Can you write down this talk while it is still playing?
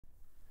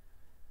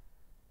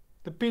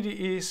The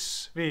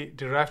PDEs we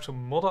derive to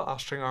model our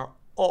string are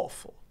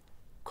awful,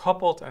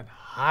 coupled and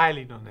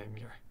highly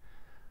nonlinear.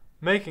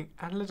 Making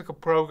analytical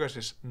progress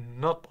is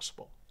not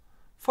possible.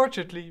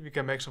 Fortunately, we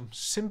can make some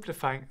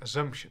simplifying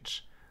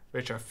assumptions,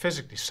 which are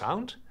physically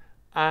sound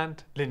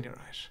and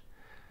linearize.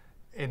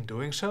 In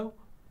doing so,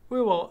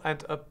 we will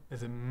end up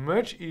with a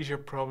much easier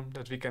problem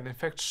that we can in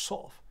fact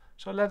solve.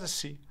 So let us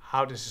see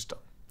how this is done.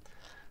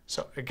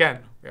 So again,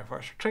 we have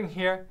our string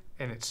here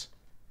in its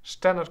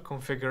standard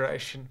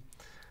configuration.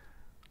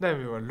 Then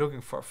we were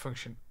looking for a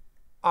function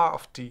r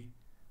of t,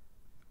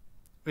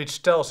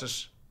 which tells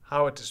us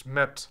how it is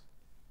mapped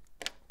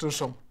to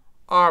some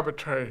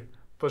arbitrary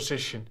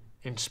position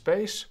in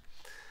space.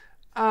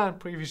 And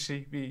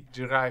previously we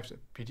derived a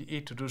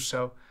PDE to do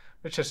so,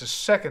 which has a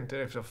second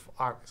derivative of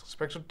r with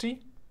respect to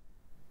t.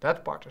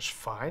 That part is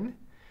fine.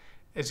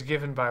 It's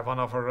given by 1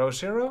 over rho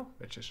 0,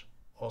 which is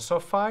also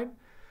fine,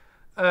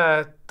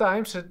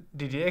 times the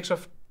ddx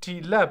of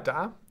t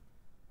lambda,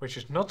 which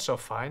is not so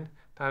fine,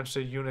 times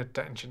the unit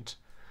tangent,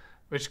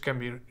 which can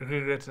be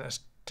rewritten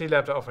as t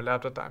lambda over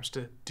lambda times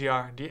the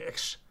dr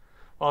dx.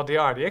 Well,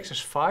 dr dx is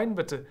fine,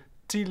 but the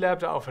t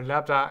lambda over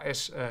lambda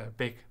is a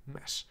big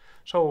mess.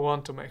 So we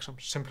want to make some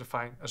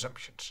simplifying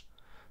assumptions.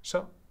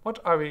 So what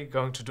are we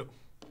going to do?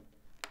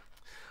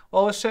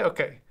 Well, let's say,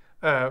 okay,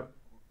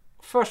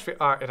 first we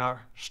are in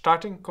our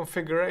starting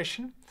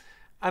configuration,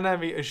 and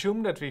then we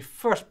assume that we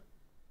first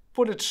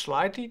put it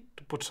slightly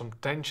to put some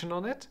tension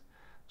on it.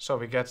 So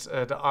we get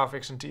the r of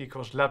x and t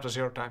equals lambda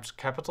 0 times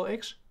capital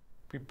X.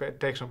 We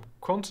take some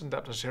constant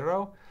lambda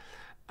 0,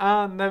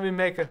 and then we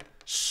make a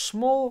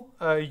small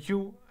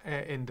u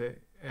in the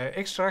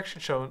x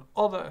direction, so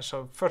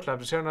first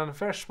lambda 0, and then a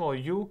very small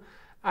u,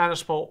 and a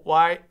small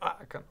y,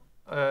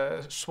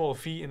 small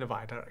v in the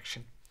y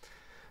direction.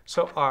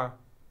 So our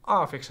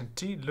r of x and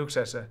t looks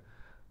as a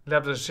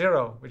lambda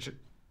 0,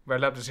 where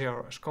lambda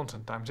 0 is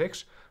constant times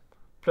x,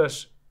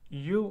 plus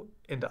u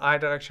in the I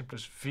direction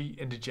plus v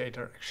in the j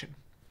direction.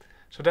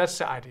 So that's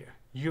the idea.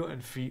 U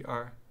and v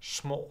are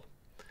small.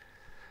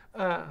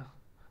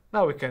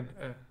 Now we can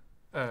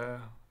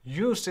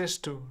use this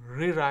to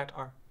rewrite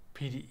our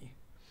PDE.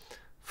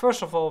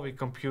 First of all, we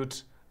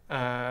compute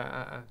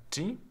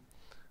t.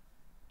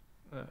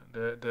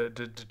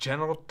 The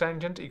general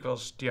tangent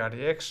equals dr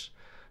dx.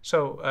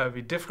 So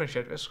we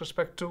differentiate with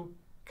respect to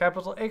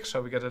capital X.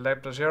 So we get a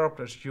lambda 0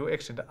 plus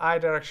ux in the I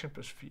direction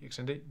plus vx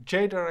in the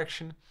j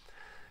direction.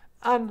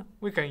 And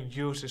we can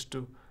use this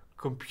to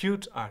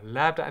compute our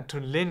lambda and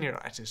to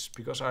linearize this,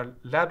 because our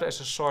lambda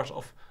is a source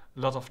of a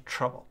lot of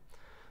trouble.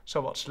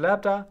 So what's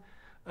lambda?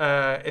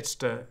 It's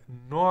the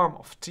norm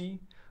of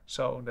t,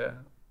 so the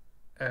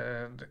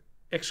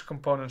x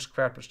component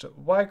squared plus the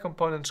y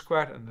component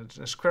squared and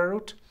the square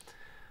root.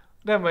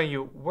 Then when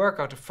you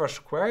work out the first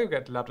square, you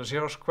get lambda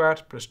 0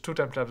 squared plus 2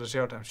 times lambda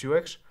 0 times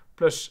ux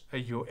plus a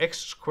ux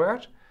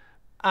squared.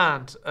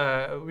 And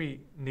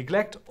we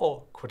neglect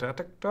all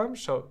quadratic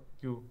terms, so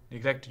you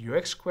neglect the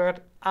ux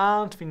squared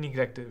and we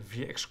neglect the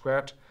vx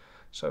squared.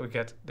 So we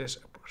get this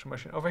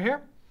approximation over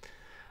here.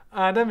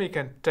 And then we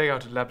can take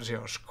out the lambda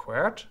 0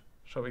 squared.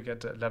 So we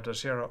get the lambda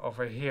 0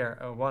 over here,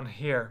 a 1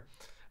 here,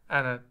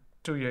 and a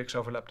 2ux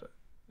over lambda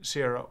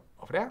 0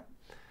 over there.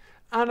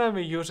 And then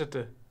we use it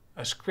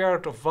a square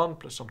root of 1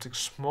 plus something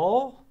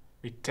small.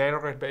 We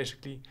tailor it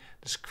basically.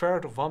 The square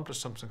root of 1 plus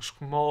something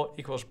small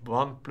equals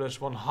 1 plus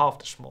 1/2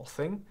 the small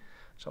thing.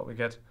 So we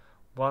get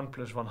 1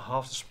 plus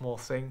 1/2 the small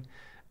thing.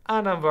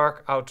 And then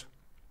work out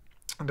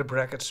the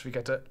brackets, we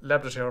get the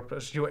lambda 0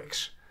 plus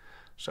ux.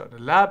 So the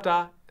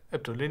lambda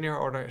up to linear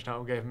order is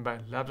now given by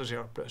lambda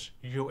 0 plus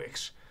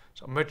ux.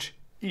 So much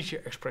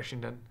easier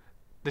expression than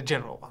the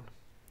general one.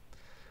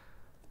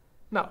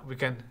 Now we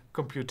can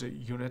compute the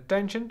unit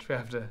tangent. We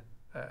have the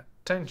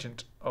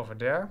tangent over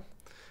there.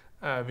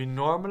 We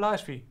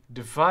normalize, we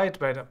divide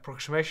by the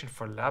approximation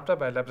for lambda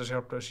by lambda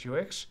 0 plus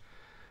ux.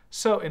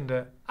 So in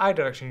the I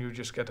direction you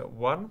just get a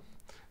 1.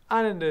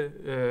 And in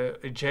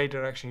the j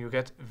direction you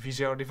get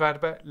v0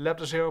 divided by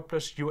lambda 0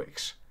 plus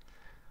ux.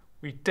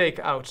 We take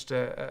out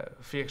the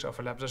vx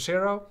over lambda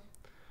 0.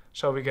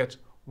 So we get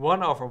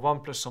 1 over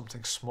 1 plus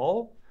something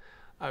small.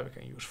 We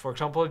can use, for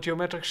example, a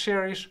geometric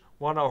series.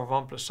 1 over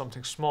 1 plus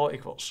something small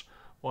equals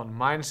 1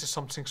 minus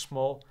something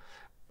small.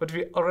 But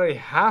we already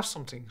have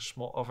something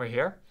small over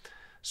here.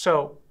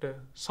 So the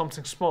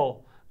something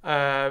small,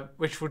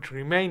 which would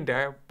remain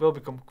there, will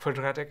become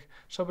quadratic.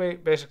 So we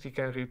basically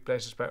can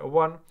replace this by a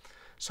 1.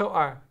 So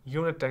our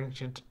unit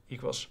tangent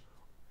equals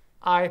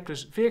I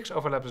plus vx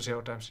over lambda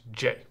 0 times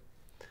j.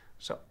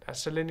 So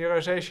that's the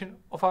linearization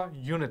of our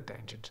unit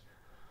tangent.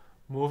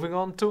 Moving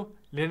on to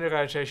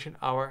linearization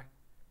our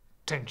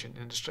tangent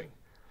in the string.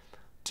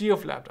 T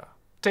of lambda,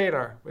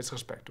 tailor with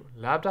respect to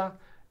lambda,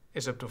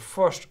 is up to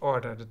first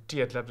order the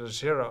t at lambda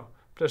 0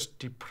 plus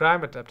t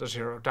prime at lambda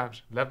 0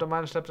 times lambda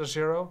minus lambda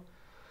 0.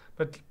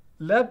 But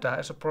lambda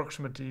is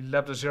approximately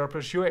lambda 0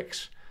 plus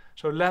ux.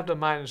 So lambda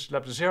minus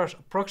lambda 0 is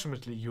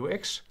approximately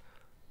ux.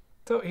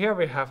 So here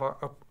we have our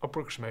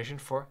approximation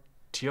for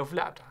t of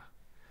lambda.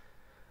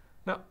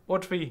 Now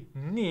what we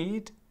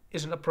need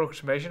is an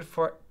approximation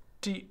for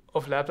t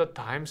of lambda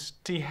times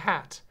t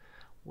hat.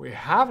 We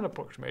have an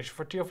approximation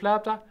for t of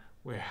lambda,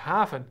 we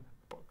have an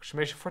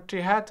approximation for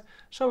t hat,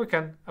 so we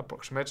can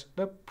approximate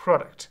the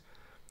product.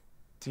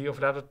 T of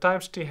lambda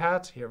times t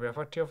hat, here we have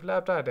our t of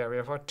lambda, there we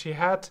have our t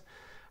hat,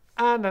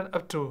 and then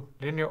up to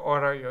linear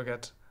order you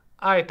get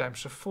I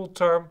times the full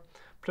term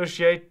plus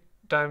j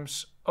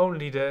times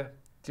only the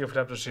t of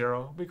lambda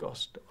 0,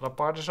 because the other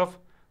part is of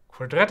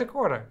quadratic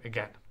order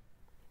again.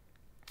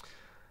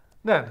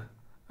 Then,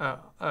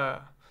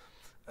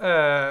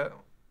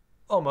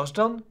 almost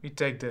done, we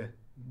take the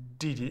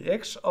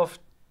ddx of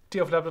t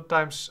of lambda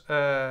times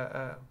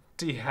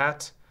t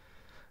hat,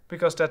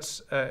 because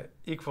that's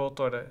equal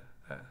to the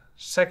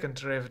second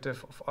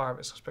derivative of r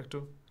with respect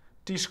to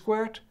t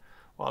squared,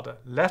 while the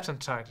left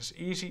hand side is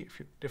easy. If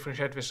you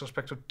differentiate with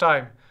respect to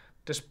time,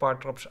 this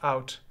part drops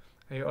out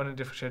and you only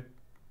differentiate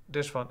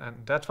this one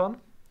and that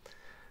one.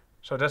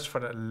 So that's for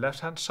the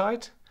left hand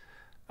side.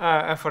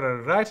 And for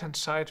the right hand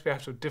side we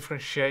have to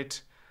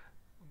differentiate.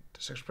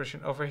 This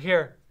expression over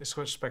here is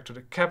with respect to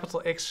the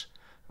capital X.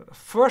 So the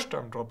first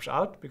term drops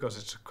out because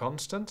it's a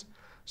constant.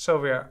 So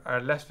we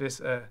are left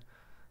with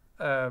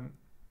in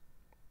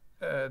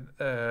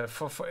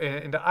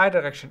the I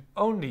direction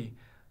only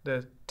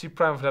the t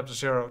prime of lambda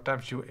 0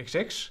 times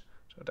uxx.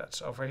 So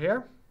that's over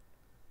here,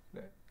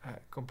 the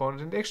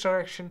component in the x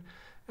direction.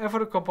 And for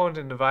the component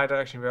in the y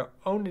direction we are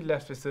only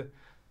left with the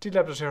t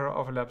lambda 0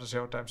 over lambda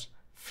 0 times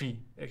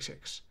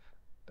vxx.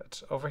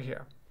 That's over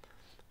here.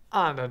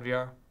 And then we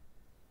are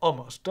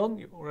almost done.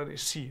 You already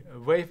see a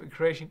wave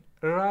equation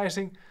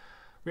arising.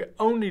 We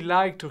only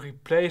like to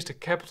replace the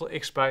capital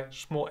X by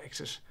small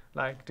x's.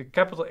 Like the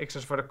capital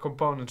X's for the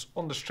components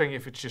on the string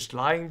if it's just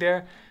lying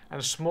there, and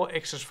the small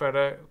x's for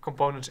the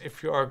components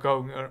if you are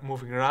going or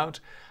moving around.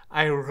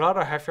 I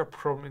rather have your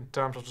problem in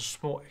terms of the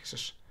small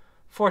x's.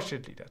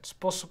 Fortunately that's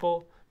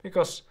possible,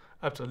 because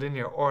up to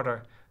linear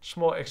order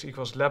small x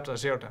equals lambda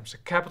 0 times the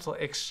capital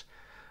X.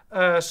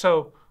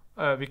 So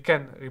we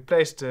can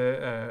replace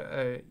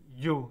the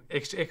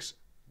uxx,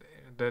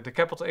 the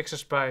capital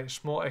X's by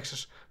small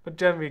x's, but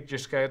then we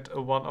just get a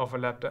 1 over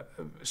lambda,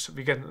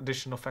 we get an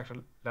additional factor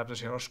lambda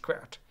 0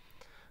 squared.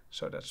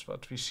 So that's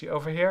what we see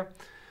over here.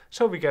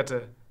 So we get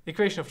the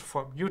equation of the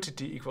form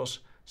utt equals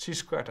c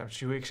squared times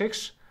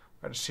uxx,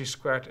 where the c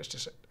squared is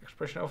this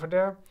expression over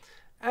there.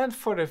 And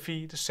for the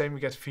v, the same,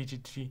 we get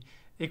vtt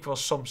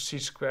equals some c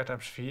squared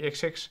times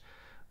vxx,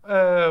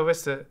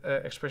 with the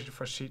expression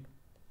for c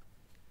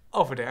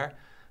over there.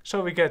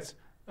 So we get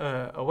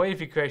a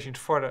wave equation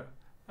for the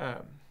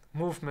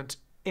movement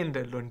in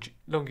the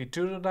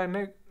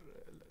longitudinal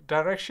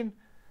direction,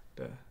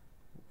 the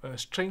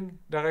string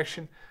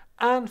direction,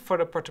 and for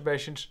the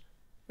perturbations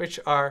which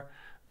are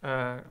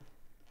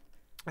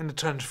in the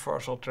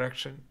transversal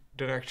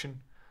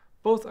direction.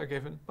 Both are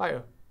given by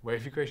a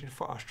wave equation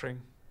for our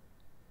string.